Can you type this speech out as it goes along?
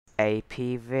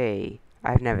APV.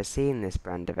 I've never seen this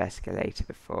brand of escalator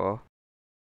before.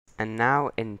 And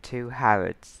now into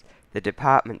Harrods, the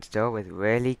department store with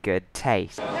really good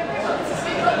taste. My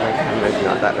camera's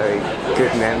not that very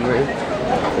good memory.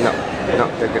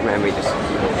 Not the good memory, just not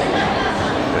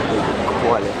really good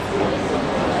quality.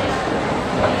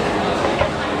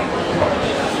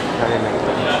 Trying to make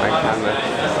my camera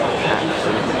action.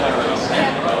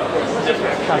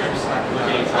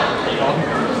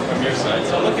 From your side,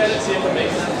 so look at it, see if it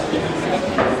makes sense.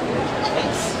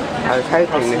 I was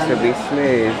hoping this would be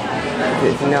smooth, but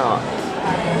it's not.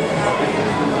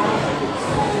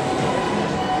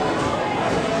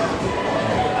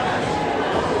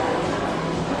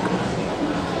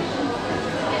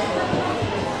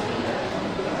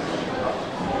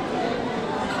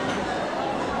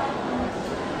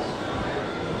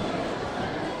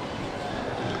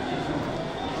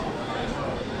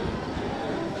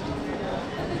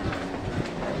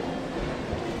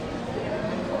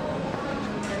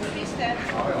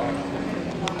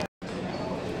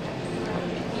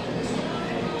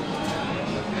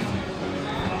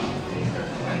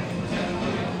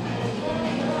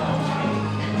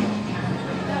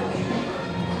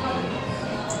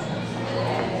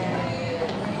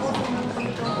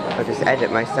 I'll just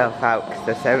edit myself out because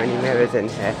there's so many mirrors in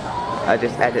here. I'll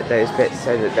just edit those bits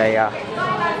so that they are.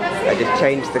 I just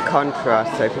change the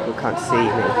contrast so people can't see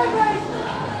me.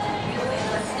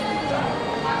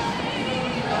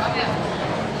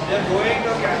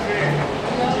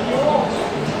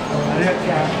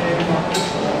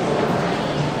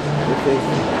 This is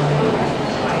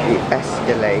the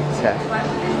escalator,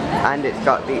 and it's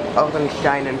got the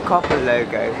Oranstein and Copper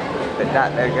logo, but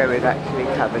that logo is actually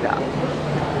covered up.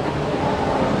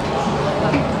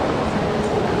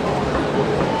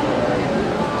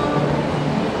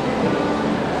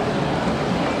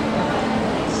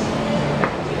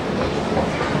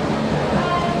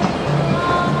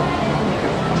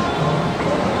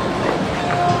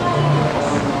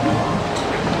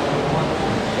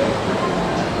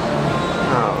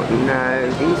 No,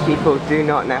 these people do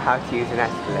not know how to use an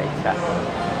escalator.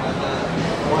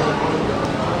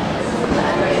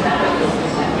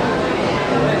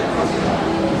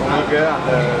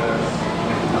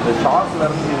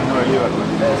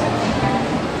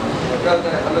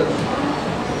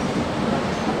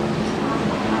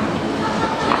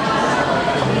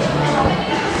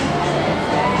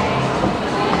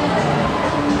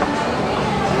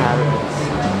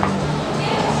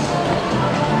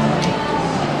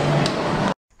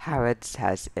 Harrods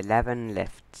has 11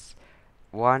 lifts,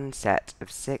 one set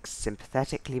of 6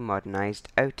 sympathetically modernised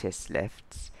Otis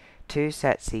lifts, 2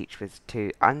 sets each with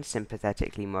 2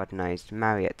 unsympathetically modernised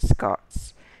Marriott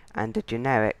Scotts, and a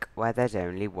generic where there's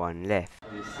only 1 lift.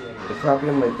 The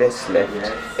problem with this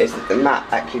lift is that the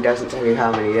map actually doesn't tell you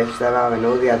how many lifts there are, and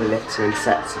all the other lifts are in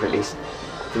sets of at least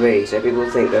 3, so people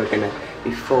think there are going to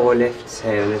be 4 lifts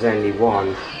here and there's only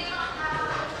 1.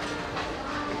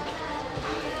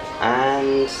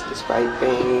 And despite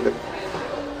being the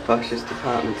poshest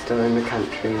department store in the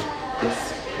country,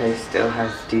 this place still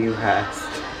has Dewhurst.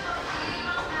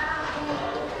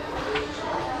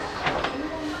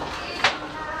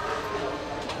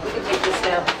 We can take this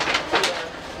down.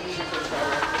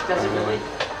 Does it really?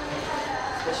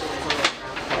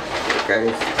 It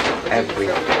goes to every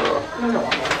floor,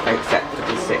 except for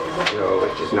the 6th floor,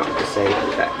 which is not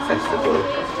disabled accessible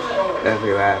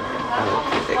everywhere.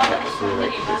 Except for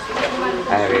like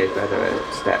areas where there are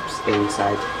steps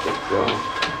inside the floor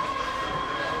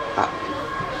up.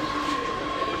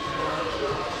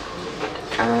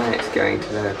 And it's going to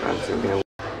the front, so we're going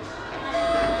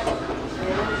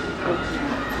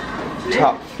to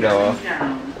top floor.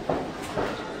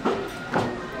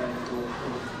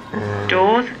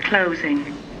 Doors closing.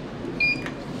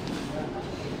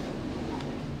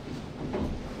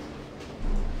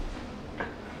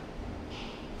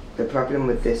 The problem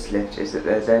with this lift is that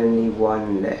there's only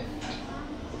 1 lift.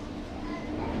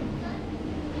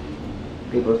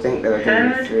 People think there are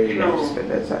going to be 3 lifts, but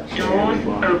there's actually only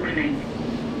 1. Doors opening.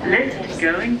 Lift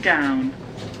going down.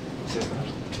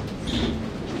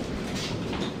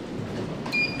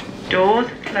 Doors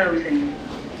closing.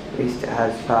 At least it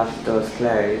has fast doors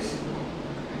close.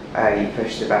 You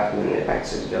push the button and it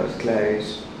makes the doors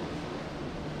close.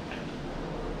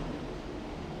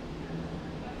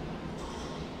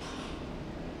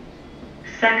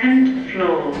 Second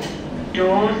floor.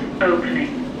 Doors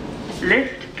opening.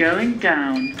 Lift going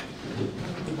down.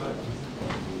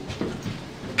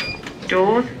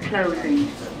 Doors closing.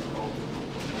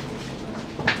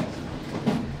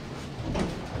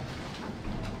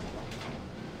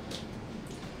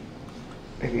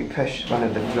 Maybe push one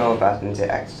of the floor buttons, it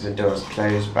acts as a doors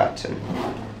close button.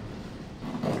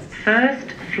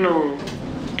 First floor.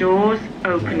 Doors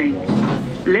opening.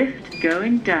 Lift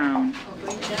going down.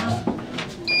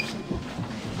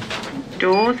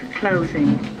 Doors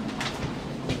closing.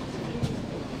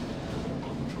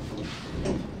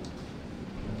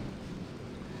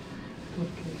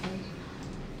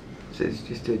 So it's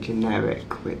just a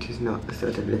generic, which is not the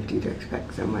sort of lift you'd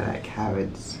expect somewhere like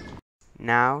Harrods.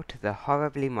 Now to the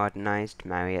horribly modernised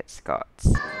Marriott Scots.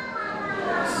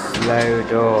 Slow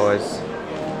doors.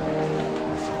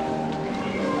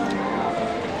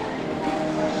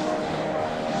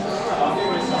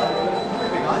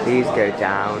 These go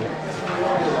down.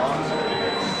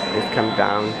 These come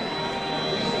down.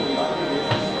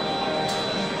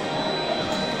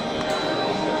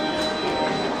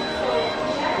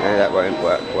 No, that won't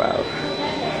work well.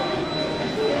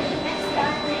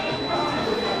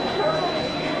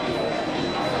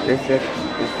 This lift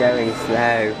is going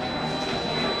slow.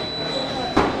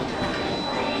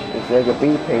 There's a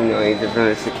beeping noise of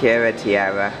a security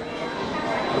error.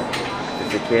 The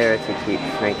security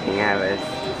keeps making errors.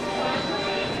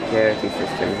 Security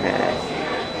system here.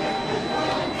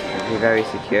 Be very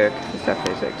secure because the stuff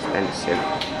is expensive.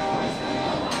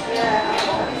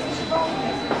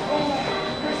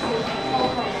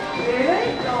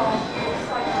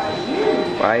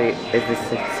 Why is this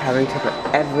having to put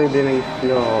every blooming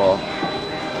floor?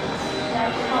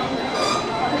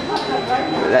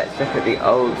 Let's look at the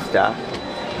old stuff.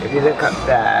 If you look up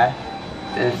there,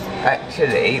 there's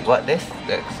actually what this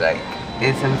looks like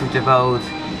is some sort of old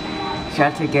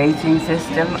shutter gating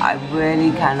system. I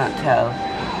really cannot tell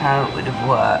how it would have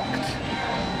worked.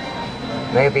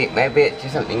 Maybe it's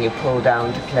just something you pull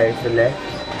down to close the lift.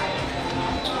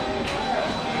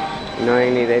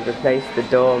 Annoyingly, they've replaced the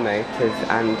door motors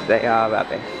and they are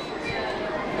rubbish.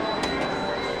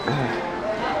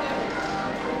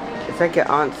 It's like it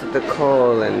answered the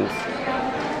call and...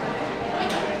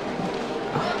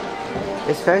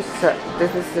 It's supposed to...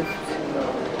 This is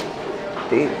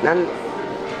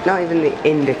not even the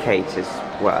indicators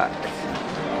worked.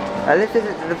 I lifted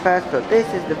it to the first floor. This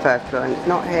is the first floor and it's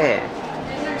not here.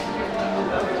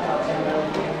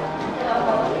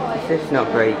 This is not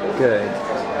very good.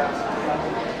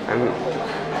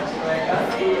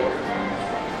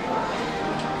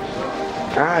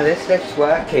 This lift's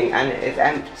working and it is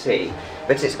empty,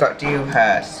 but it's got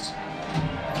Dewhurst.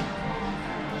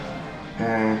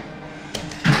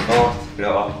 4th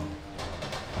floor.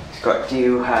 It's got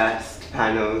Dewhurst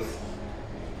panels.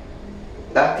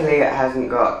 Luckily it hasn't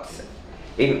got...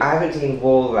 I haven't seen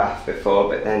wall raft before,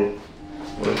 but then...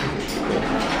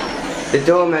 The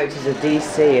door motors are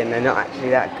DC and they're not actually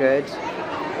that good.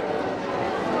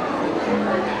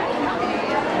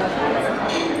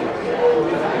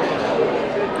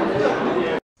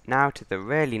 Now to the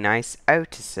really nice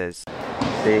Otises.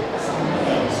 The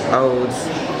old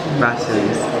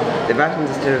buttons. The buttons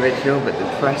are still original, but the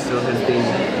trestle has been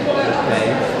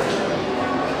replaced.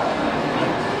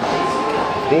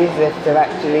 These lifts are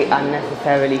actually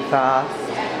unnecessarily fast.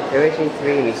 They're originally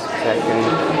 3 meters per second.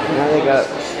 Now they go up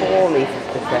 4 meters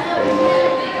per second.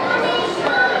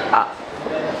 Up.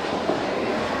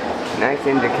 Nice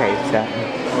indicator.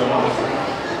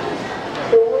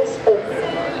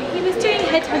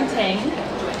 Headhunting.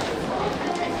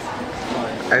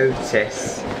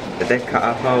 Otis, but they've cut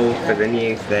a hole for the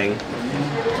new thing.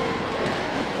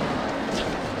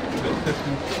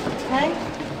 Okay.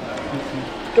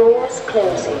 Doors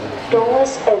closing.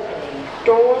 Doors opening.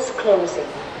 Doors closing.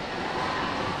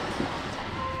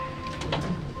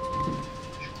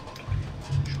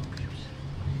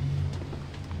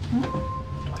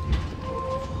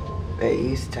 They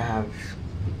used to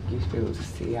be able to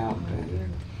see out there.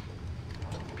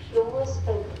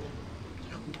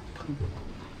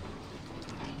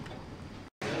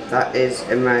 That is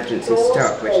emergency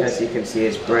stop, which as you can see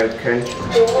is broken.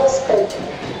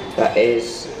 That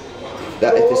is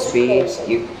the speed.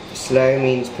 Slow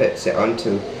means puts it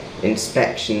onto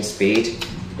inspection speed.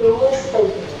 I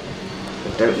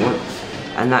don't want.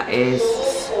 And that is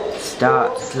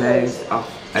start, close, off,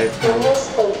 open.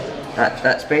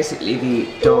 That's basically the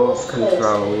door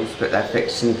controls, but they're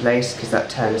fixed in place because that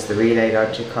turns the relay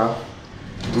logic off.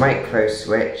 Micro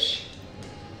switch,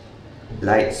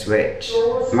 light switch.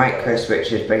 Micro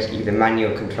switch is basically the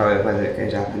manual control of whether it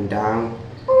goes up and down.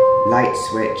 Light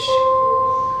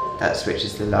switch, that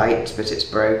switches the light, but it's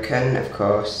broken, of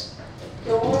course.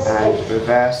 And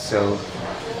reversal,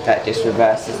 that just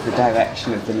reverses the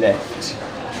direction of the lift.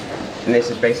 And this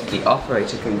is basically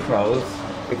operator controls.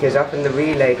 Because often the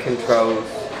relay controls,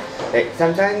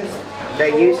 sometimes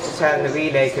They used to turn the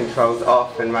relay controls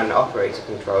off and run operator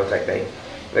controls like they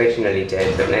originally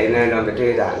did, but they no longer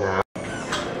do that now.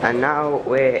 And now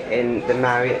we're in the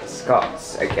Marriott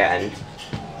Scots again.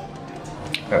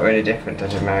 But we're in a different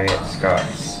type of Marriott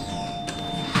Scots.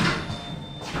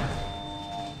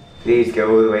 These go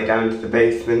all the way down to the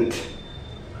basement.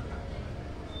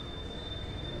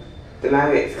 The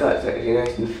Marriott Scots are actually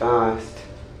nice and fast.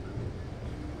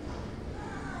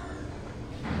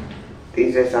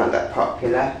 These lifts aren't that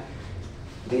popular.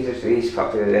 These are the least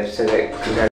popular lifts, so they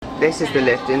can go. This is the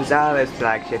lift in Zara's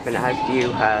flagship and it has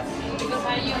Dewhurst.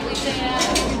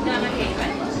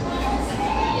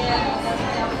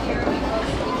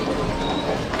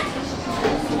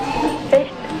 This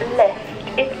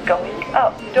lift is going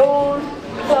up. Doors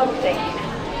closing.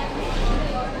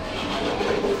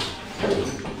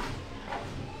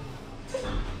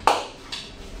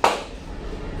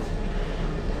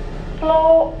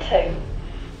 Floor 2.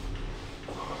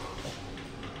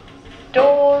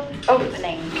 Doors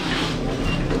opening.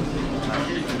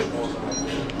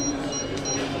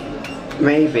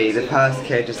 Maybe the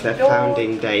passcode is their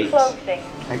founding date. Closing.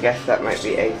 I guess that might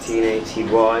be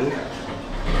 1881.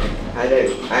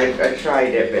 I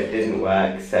tried it but it didn't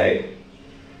work, so.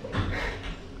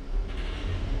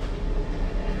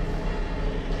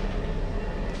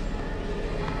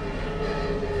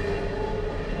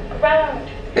 Ground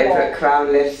They floor. put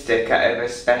crown lift sticker over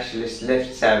specialist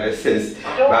lift services,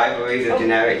 rivalries of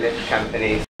generic lift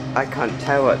companies. I can't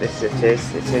tell what this lift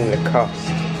is, it's in Lacoste.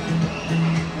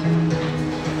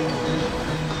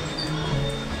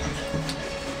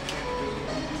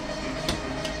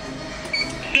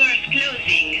 Doors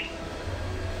closing.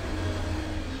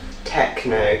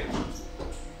 Techno.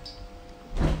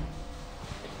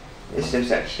 This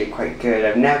is actually quite good.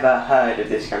 I've never heard of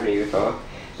this company before.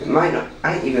 It might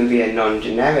even be a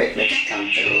non-generic lift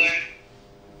company.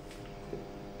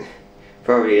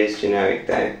 Probably is generic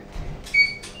though.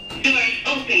 Doors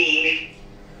opening.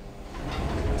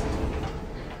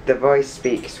 The voice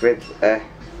speaks with a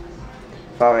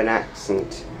foreign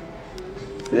accent.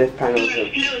 The lift panels are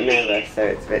mirror, so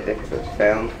it's a bit difficult to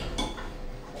film.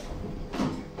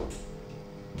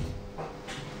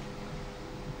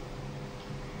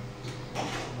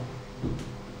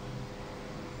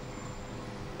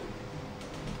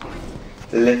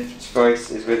 The lift's voice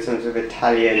is with some sort of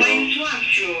Italian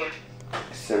or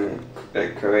some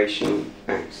Croatian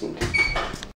accent.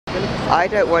 I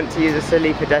don't want to use a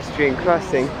silly pedestrian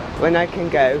crossing when I can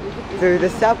go through the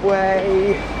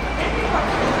subway.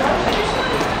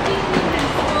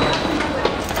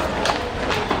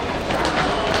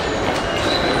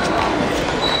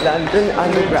 London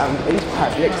Underground is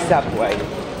public subway.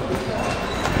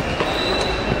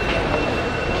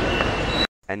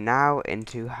 And now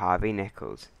into Harvey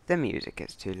Nichols. The music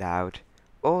is too loud.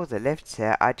 All the lifts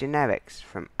here are generics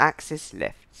from Axis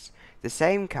Lifts, the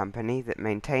same company that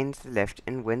maintains the lift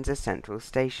in Windsor Central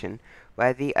Station,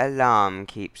 where the alarm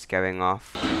keeps going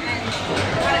off.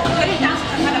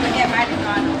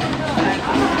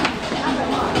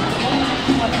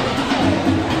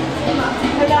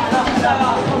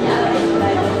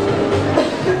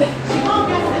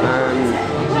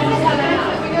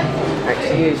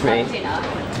 Excuse me.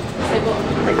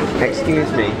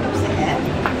 Excuse me.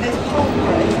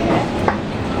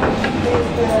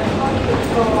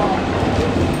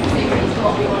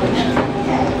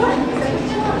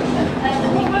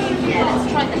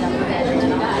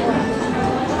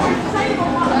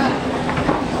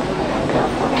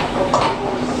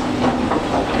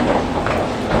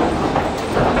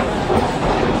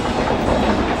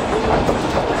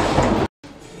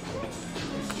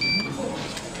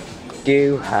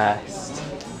 Dewhurst.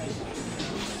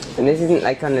 And this isn't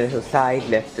like on a little side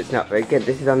lift that's not very good,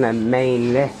 this is on their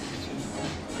main lift.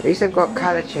 At least they've got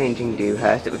colour changing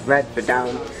Dewhurst. It was red for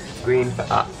down, green for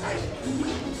up.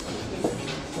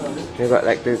 They've got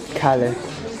like the colour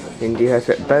in Dewhurst,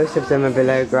 but both of them are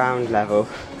below ground level,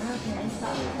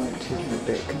 which is a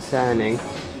bit concerning.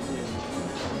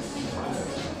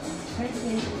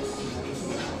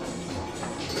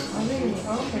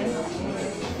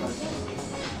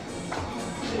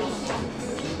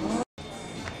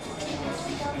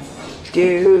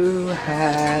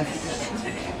 Dewhurst.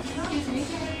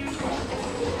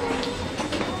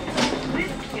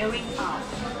 Lift going up.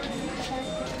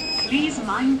 Please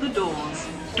mind the doors.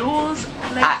 Doors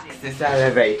closing. Axis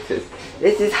elevators.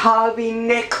 This is Harvey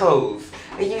Nichols.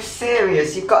 Are you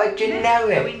serious? You've got a Lift going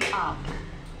generic. up.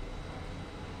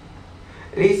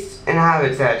 At least in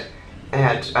Howard said they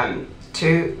had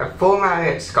 4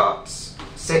 Marriott Scots,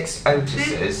 6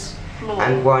 Otises,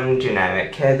 and 1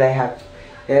 generic. Here they have.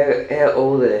 Here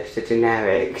all the lifts are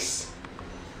generics.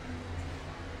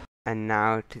 And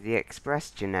now to the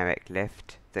express generic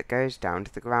lift that goes down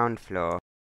to the ground floor.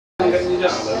 It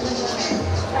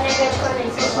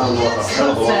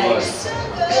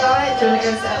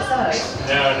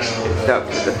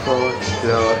stops at the 4th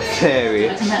floor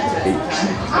series.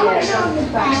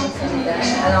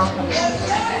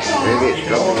 Maybe it's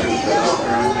dropping.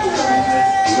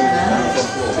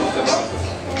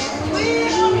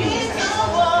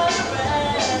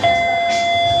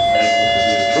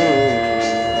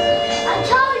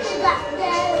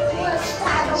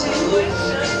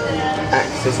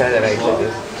 Access elevators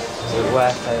is the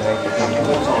worst elevator company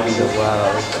in the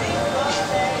world.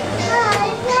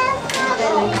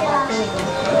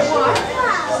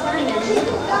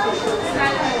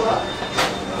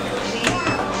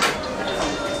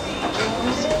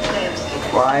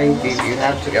 Why did you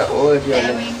have to get all of your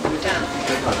lifts?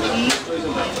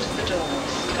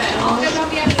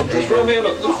 Just run here,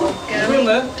 look. There's room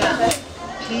there.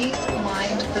 Please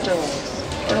mind the doors.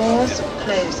 Doors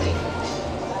closing.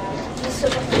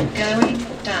 Going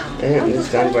down. I don't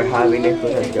understand why Harvey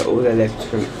Nichols has to get all the lifts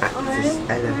from Access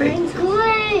elevators.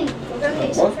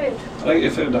 What? I'll get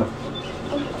your food now.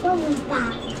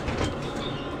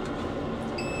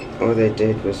 All they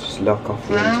did was just lock off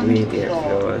the intermediate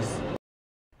floors.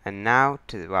 And now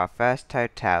to our first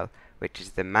hotel, which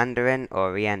is the Mandarin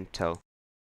Oriental.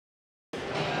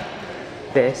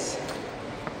 This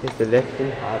is the lift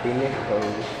in Harvey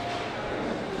Nichols.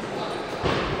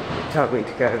 He told me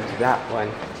to go over to that one.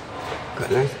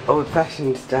 Got a nice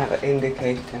old-fashioned style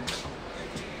indicator.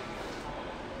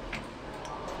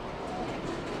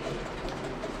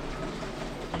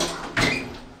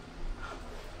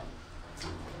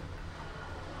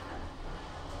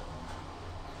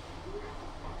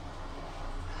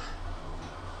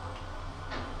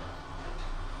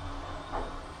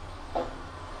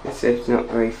 This lift's not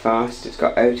very fast, it's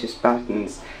got Otis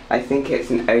buttons. I think it's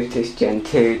an Otis Gen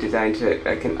 2 designed to look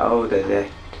like an older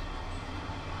lift.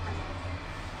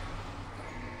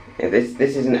 Yeah, this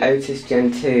is an Otis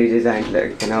Gen 2 designed to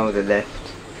look like an older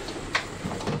lift.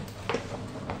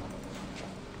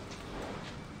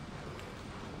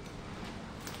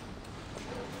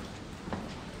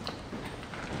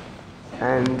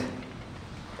 And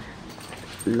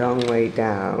long way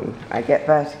down. I get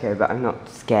vertigo, but I'm not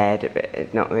scared of it.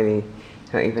 It's not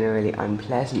even a really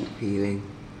unpleasant feeling.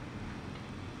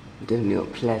 Definitely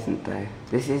not pleasant though.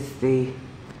 This is the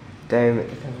dome at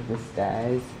the top of the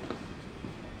stairs.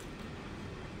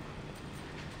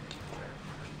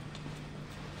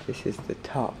 This is the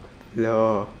top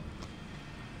floor.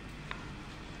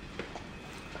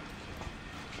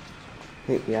 I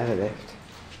think the other lift.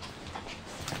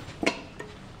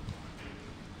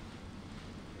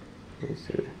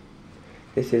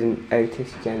 This is an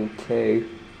Otis Gen 2.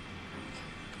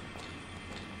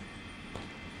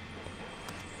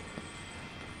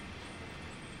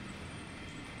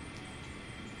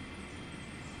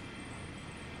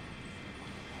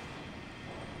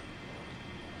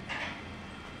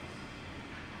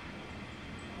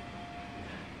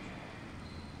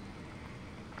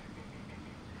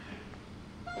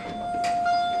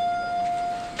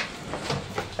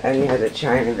 Only has a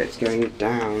china that's going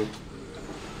down.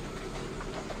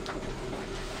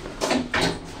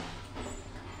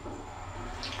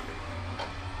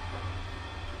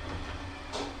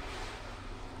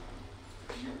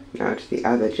 Now to the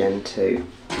other Gen 2.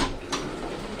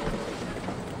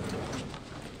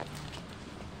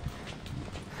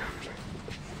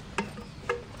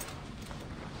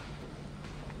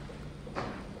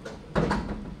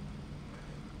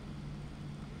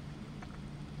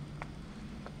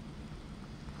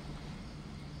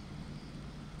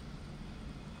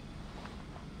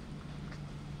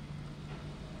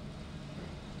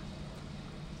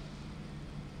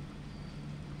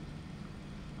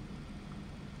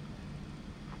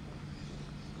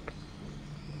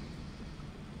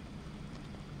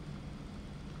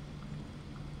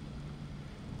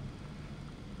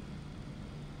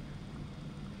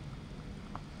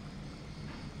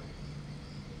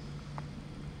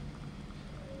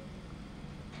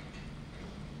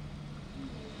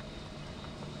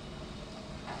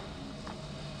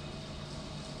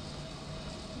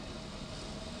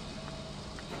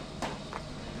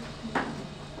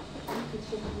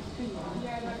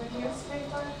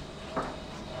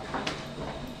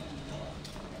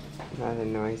 Another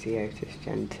noisy Otis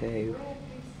Gen 2.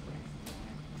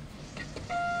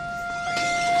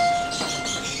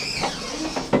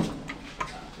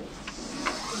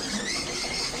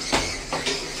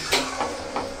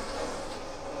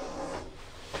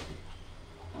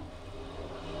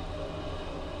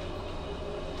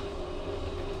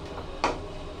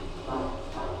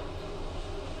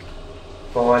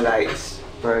 car light's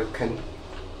broken.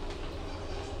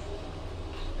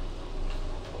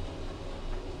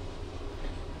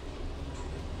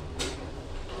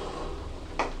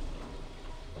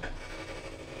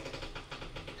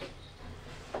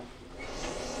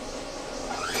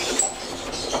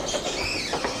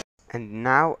 And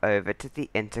now over to the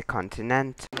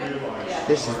Intercontinental.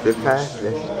 This is the first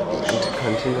lift,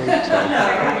 Intercontinental.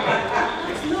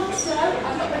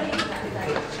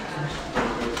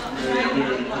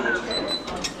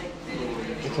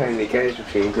 It only goes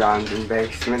between ground and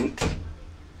basement.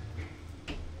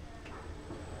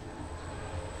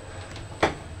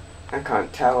 I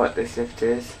can't tell what this lift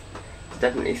is. It's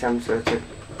definitely some sort of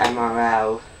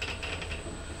MRL.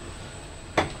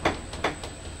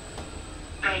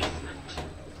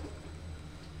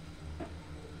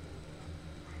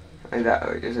 And that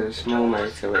is a small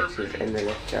motor which is in the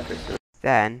lift capital.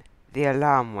 Then the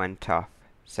alarm went off,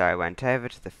 so I went over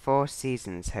to the Four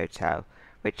Seasons Hotel,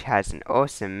 which has an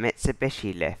awesome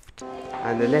Mitsubishi lift.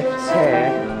 And the lifts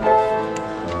here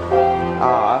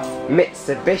are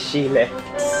Mitsubishi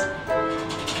lifts.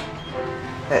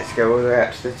 Let's go all the way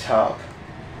up to the top.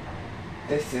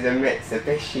 This is a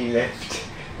Mitsubishi lift.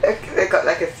 Look, they've got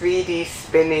like a 3D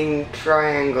spinning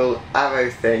triangle arrow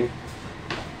thing.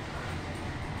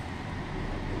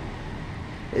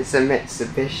 It's a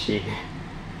Mitsubishi.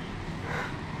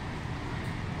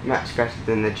 Much better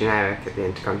than the generic at the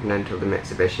Intercontinental, the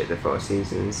Mitsubishi at the Four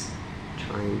Seasons.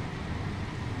 Trying.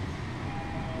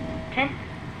 10th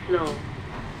floor.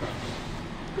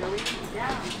 Going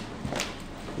down.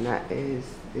 And that is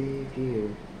the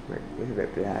view. It's a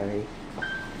bit blurry.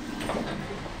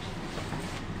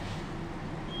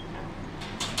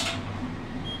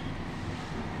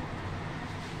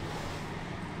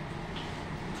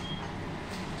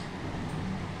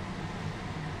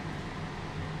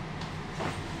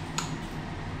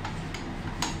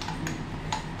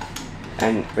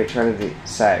 And which one of the,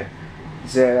 so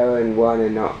 0 and 1 are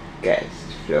not guest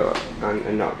floor, are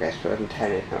not guest floor, and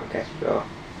 10 is not guest floor.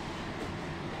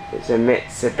 It's a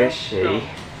Mitsubishi.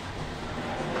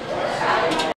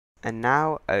 And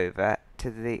now over to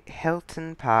the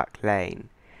Hilton Park Lane,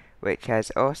 which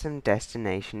has awesome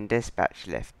destination dispatch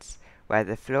lifts, where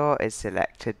the floor is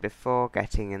selected before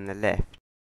getting in the lift.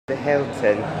 The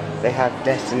Hilton, they have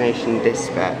destination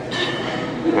dispatch.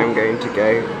 I'm going to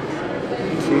go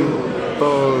to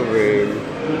ballroom.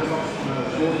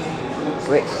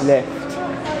 Which lift?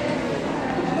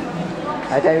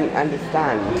 I don't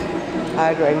understand.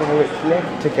 How do I know which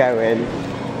lift to go in?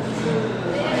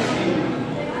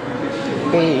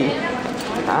 B.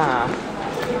 Ah.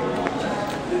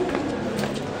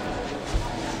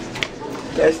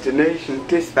 Destination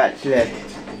dispatch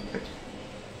lift.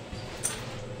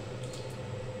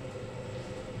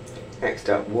 Next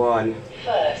up, 1.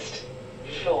 First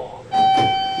floor.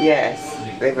 Yes,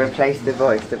 they've replaced the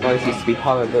voice. The voice used to be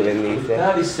horrible in these days.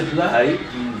 هذه السبلاي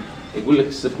يقول لك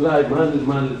السبلاي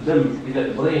مال الدم الى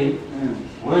البرين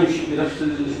ما يمشي بنفس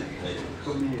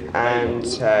And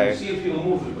so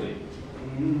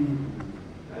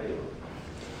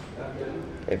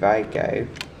if I go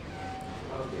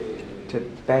to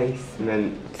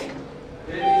basement,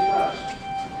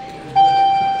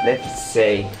 lift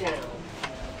C,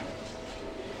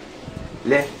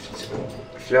 lift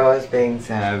floors being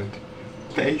served,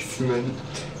 basement.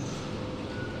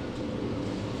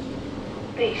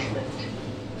 Basement.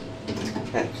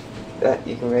 That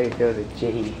you can really feel the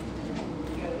G.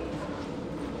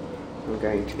 I'm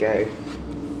going to go.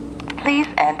 Please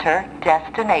enter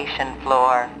destination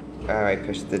floor. Oh, I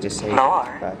pushed the disabled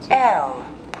Floor button. L.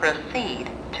 Proceed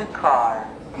to car.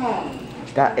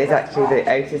 That is actually the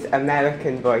Otis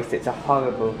American voice. It's a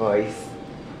horrible voice.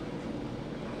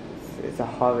 It's a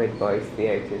horrid voice, the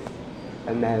Otis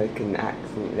American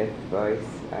accent lift voice.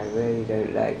 I really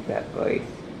don't like that voice.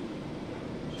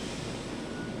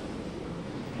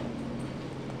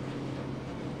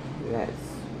 Let's...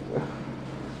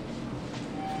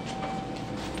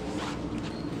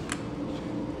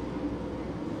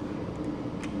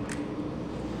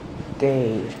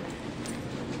 D.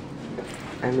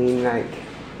 I mean, like...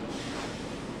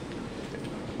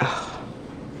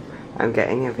 I'm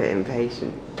getting a bit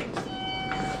impatient.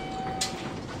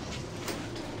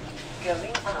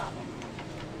 Going up.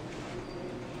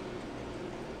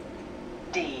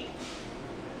 D.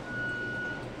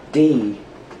 D.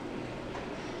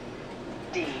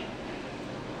 D.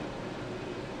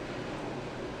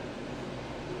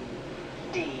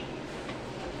 D.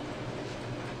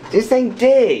 You're saying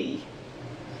D?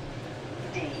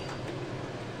 D.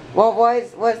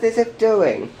 What's this if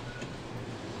doing?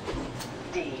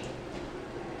 D.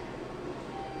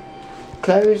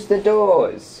 close the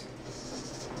doors.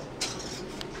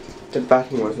 The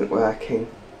button wasn't working.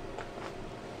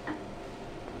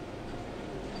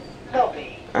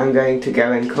 Lobby. I'm going to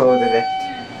go and call the lift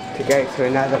to go to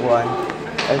another one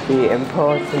of the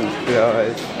important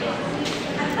floors.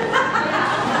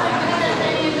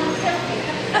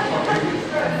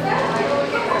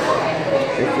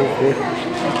 This is the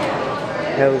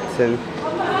Hilton.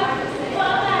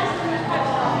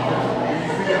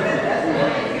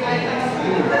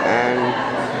 And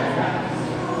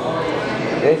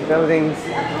this building's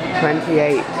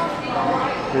 28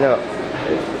 floors.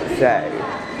 So,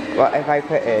 what if I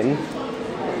put in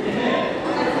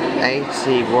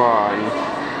 81,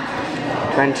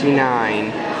 29,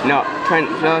 not,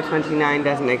 floor 29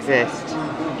 doesn't exist,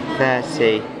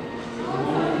 30,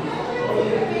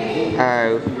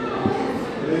 oh,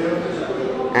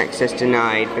 access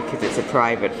denied because it's a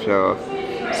private floor,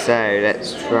 so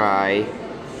let's try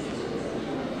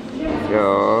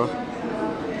floor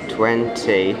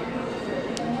 20,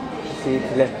 see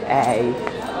to lift A.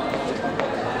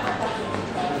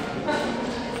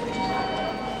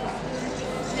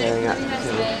 Going up to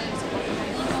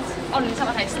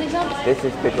this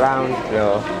is the ground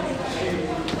floor.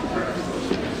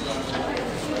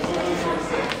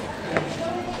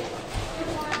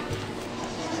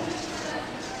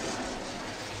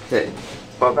 But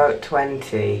what about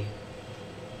 20?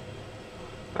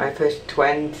 I pushed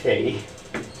 20.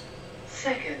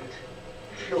 Second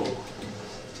floor.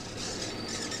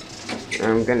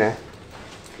 I'm gonna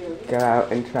go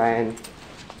out and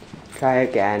try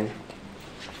again.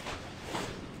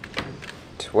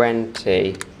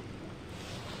 20.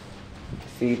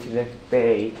 C to lift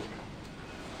B.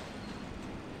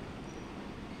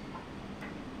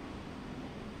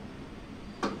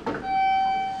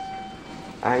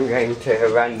 I'm going to a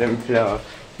random floor.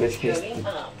 This is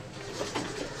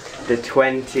the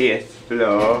 20th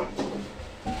floor.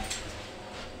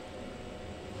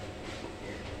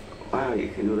 Wow, you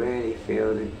can really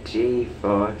feel the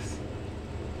G-force.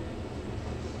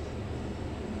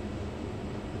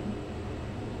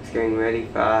 It's going really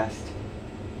fast.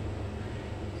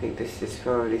 I think this is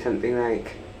probably something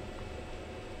like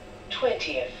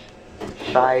 20th.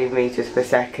 5 meters per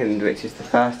second, which is the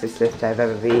fastest lift I've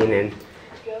ever been in.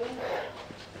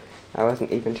 I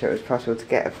wasn't even sure it was possible to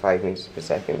get a 5 meters per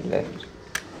second lift.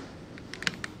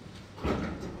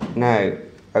 No.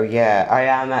 Oh yeah, I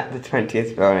am at the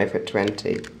 20th floor and I put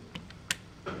 20.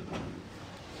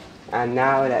 And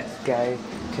now let's go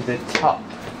to the top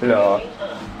floor.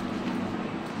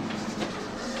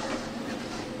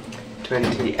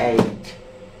 28.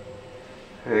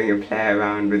 I'm going to play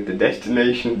around with the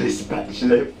destination dispatch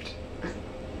lift.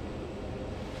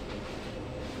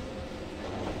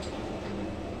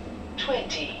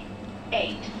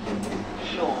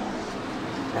 Floor.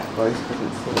 That voice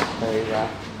doesn't seem very well.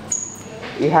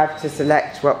 You have to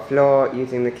select what floor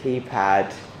using the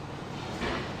keypad.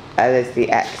 L is the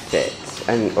exit,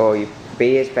 or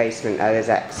B is basement, L is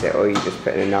exit, or you just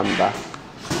put in a number.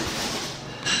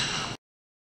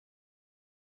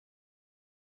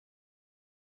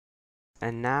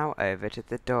 And now over to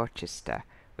the Dorchester,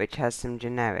 which has some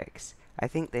generics. I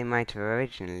think they might have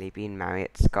originally been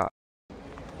Marriott Scott.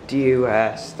 Due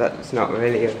west, that's not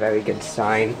really a very good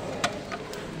sign.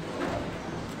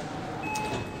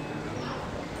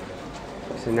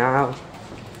 So now,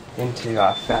 into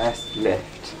our first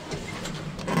lift.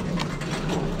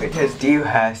 It says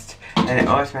Dewhurst, and it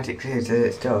automatically closes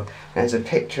its door. There's a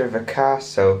picture of a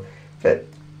castle that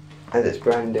has its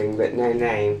branding, but no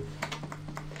name.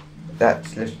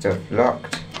 That's lift off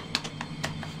locked.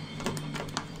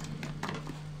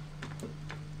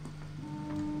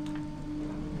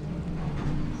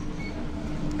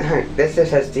 This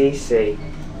just has DC.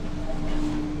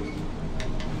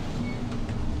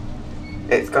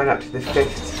 It's gone up to the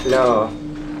 5th floor.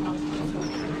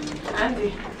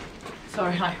 Andy.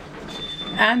 Sorry, hi.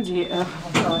 Andy, I'm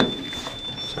sorry.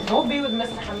 Don't be with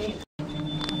Mr. Hamid.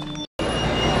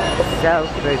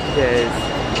 Selfridges.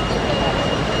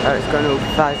 Oh, it's gone all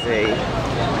fuzzy.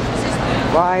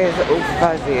 Why is it all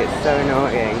fuzzy? It's so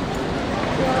annoying.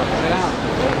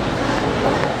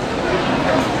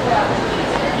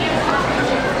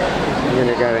 I'm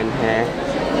gonna go in here.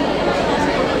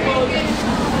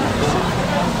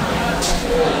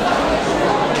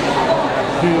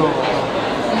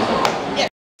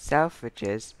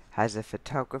 Selfridges has a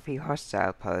photography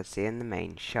hostile policy in the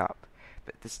main shop,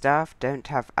 but the staff don't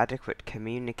have adequate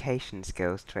communication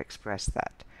skills to express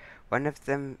that. One of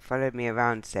them followed me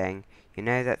around saying, "You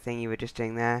know that thing you were just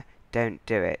doing there? Don't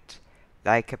do it."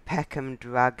 Like a Peckham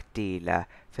drug dealer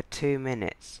for 2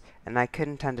 minutes, and I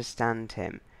couldn't understand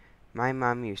him. My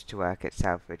mum used to work at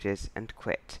Selfridges and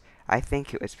quit. I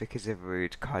think it was because of a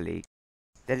rude colleague.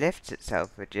 The lifts at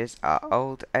Selfridges are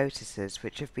old Otises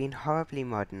which have been horribly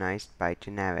modernised by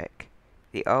Generic.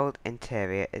 The old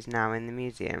interior is now in the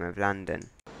Museum of London.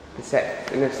 The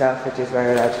section of Selfridges where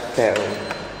we're allowed to film.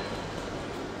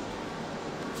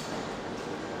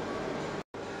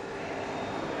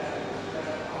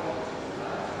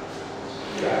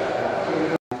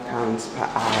 £5 per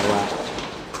hour.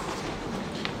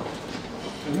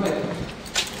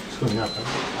 It's going up,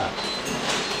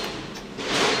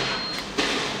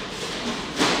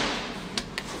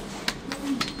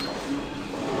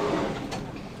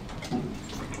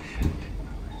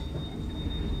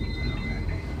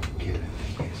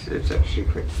 It's actually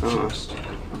quite fast.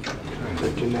 The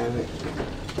Generic.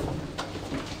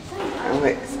 Oh,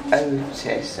 it's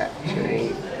Otis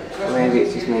actually. Maybe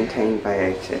it's just maintained by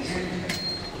Otis.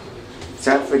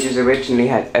 Selfridges originally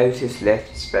had Otis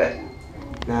lifts, but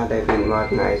now they've been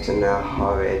modernised and they're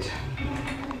horrid.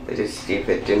 They're just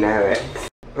stupid Generics.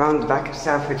 Around the back of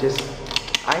Selfridges,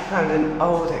 I found an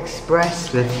old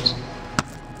express lift.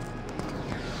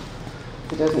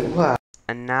 It doesn't work.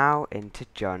 And now into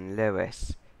John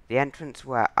Lewis. The entrance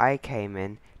where I came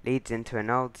in leads into an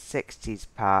old 60s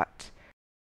part.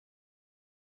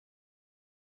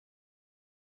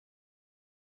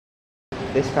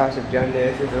 This part of John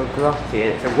Lewis is all grotty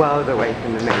and it's a world away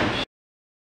from the main show.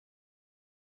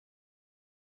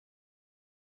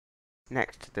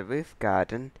 Next to the roof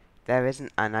garden, there is an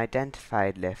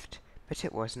unidentified lift, but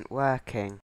it wasn't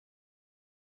working.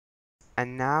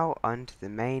 And now onto the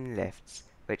main lifts,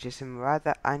 which are some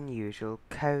rather unusual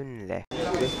cone lifts.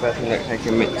 This button looks like a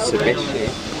Mitsubishi.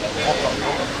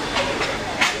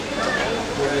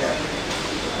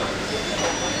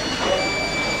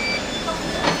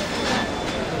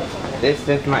 This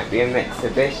lift might be a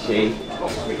Mitsubishi.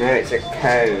 No, it's a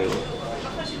cone.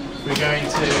 We're going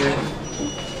to...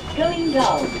 Going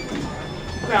down.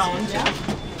 Ground, yeah?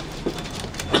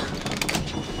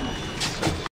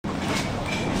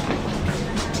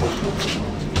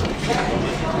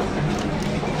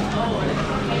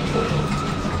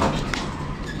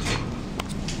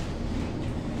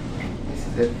 This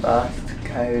is a vast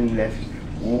cone lift.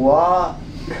 What?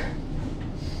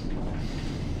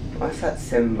 What's that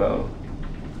symbol?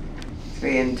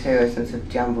 3 and 2 are some sort of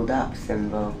jumbled up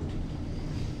symbol.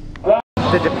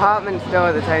 The department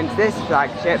store that owns this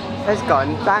flagship has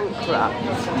gone bankrupt,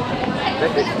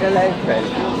 but it's still open.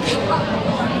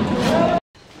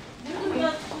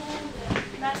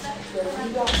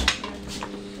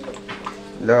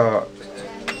 Locked.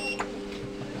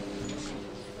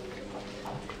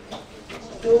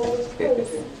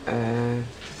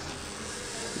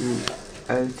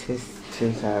 Otis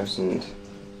 2000.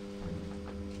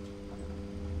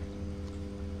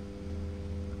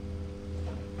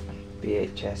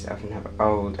 VHS often have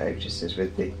old Otises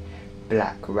with the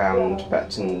black round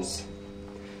buttons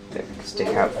that stick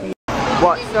out from them.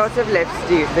 What sort of lifts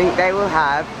do you think they will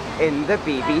have in the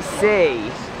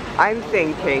BBC? I'm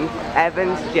thinking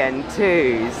Evans Gen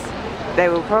 2s. They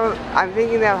will I'm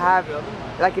thinking they'll have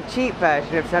like a cheap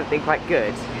version of something quite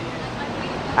good.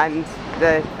 And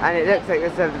it looks like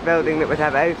the sort of building that would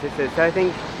have Otises, so I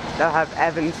think they'll have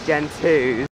Evans Gen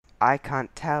 2s. I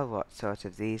can't tell what sort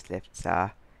of these lifts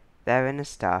are. They're in a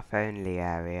staff-only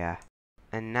area.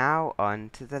 And now on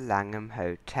to the Langham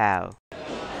Hotel.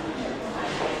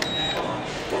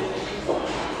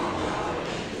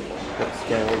 Let's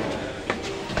go in.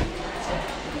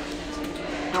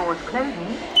 Doors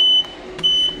closing.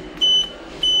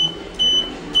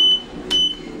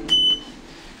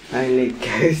 Only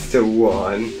goes to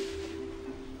 1.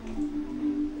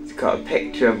 It's got a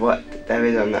picture of what there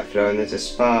is on that floor, and there's a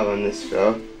spa on this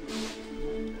floor.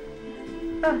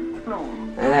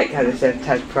 I like how this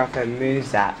has proper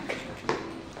muzak.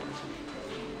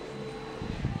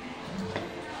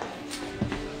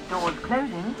 Doors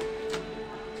closing.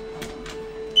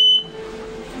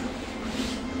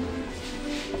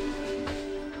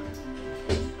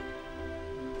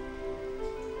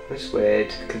 That's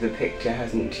weird, because the picture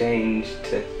hasn't changed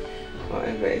to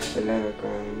whatever it is, the lower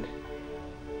ground.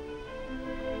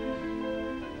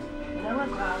 Lower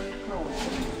ground floor.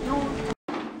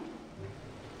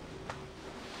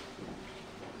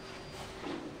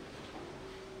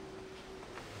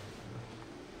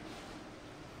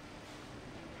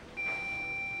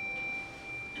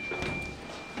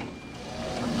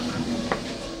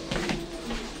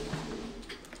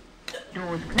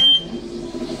 Doors closing.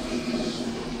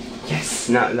 Yes,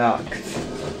 not locked.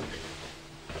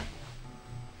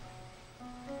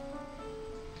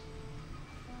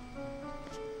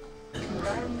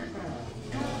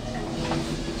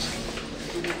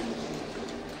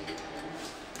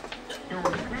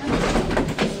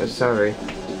 Oh, sorry.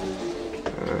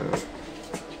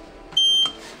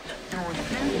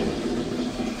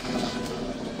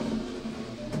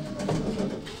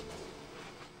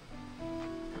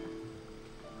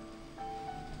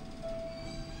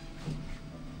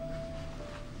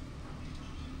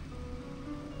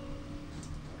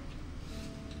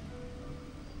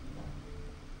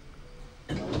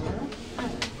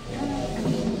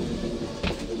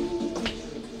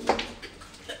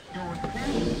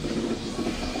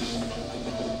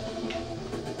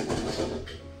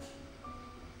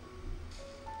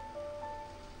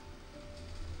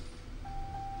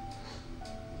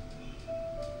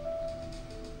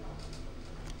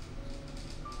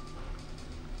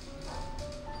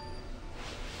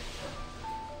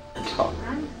 Top.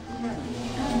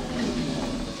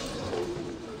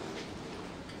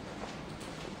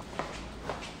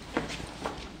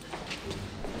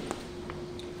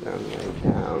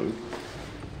 Down,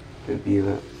 the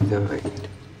view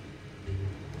outside.